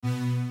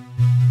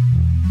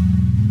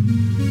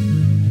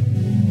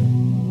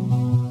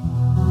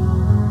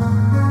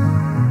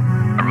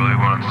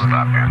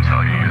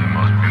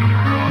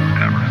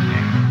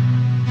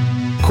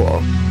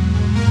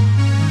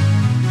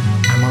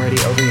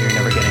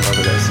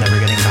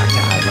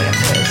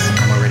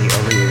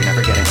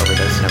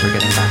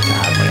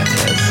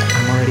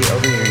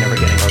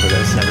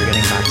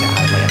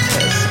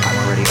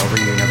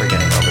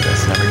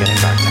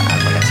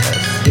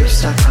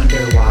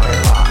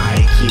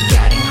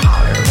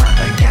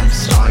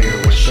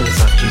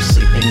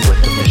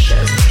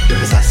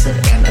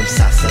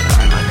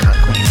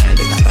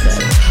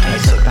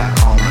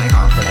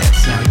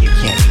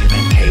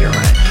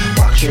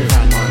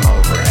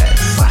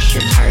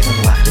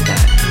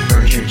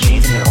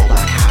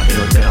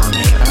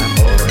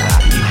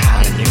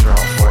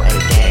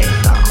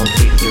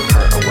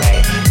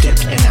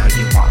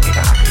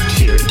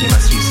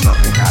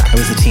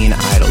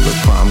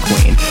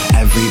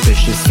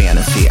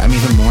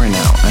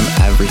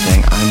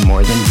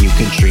more than you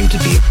could dream to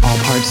be. All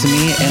parts of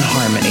me in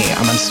harmony,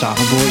 I'm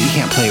unstoppable, you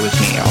can't play with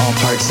me. All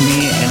parts of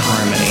me in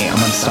harmony,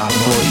 I'm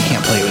unstoppable, you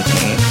can't play with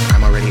me.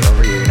 I'm already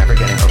over you, you're never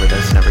getting over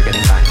this, never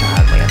getting back to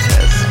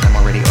Atlantis. I'm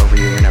already over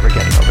you, you're never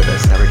getting over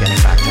this, never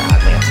getting back to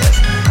Atlantis.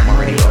 I'm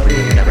already over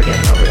you, you're never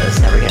getting over this,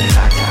 never getting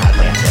back to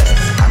Atlantis.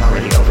 I'm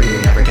already over you,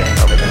 you're never getting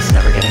over this,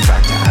 never getting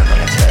back to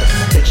Atlantis.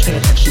 Bitch, pay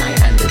attention, I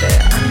ended it.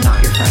 I'm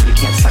not your friend, you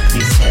can't suck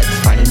these tits.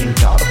 Find a new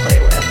doll to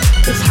play with.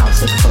 This house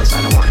is closed,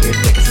 I don't want your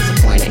dick, it's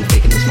disappointing.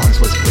 Faking these mornings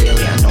was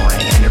really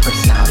annoying, and your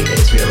personality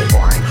is really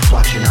boring.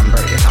 Watch your number,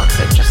 you're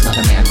toxic, just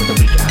another man with a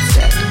weak ass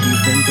dick.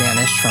 You've been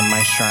banished from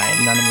my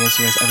shrine. None of me is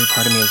yours, every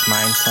part of me is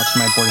mine. Sluts in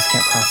my borders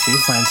can't cross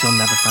these lines, you'll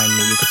never find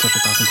me. You could search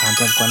 1,000 times,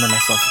 I've glimmered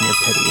myself in your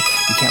pity.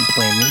 You can't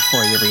blame me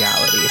for your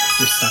reality.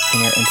 You're stuck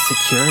in your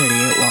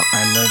insecurity while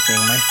I'm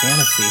living my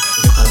fantasy.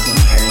 Your clothes and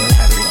hair and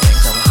everything.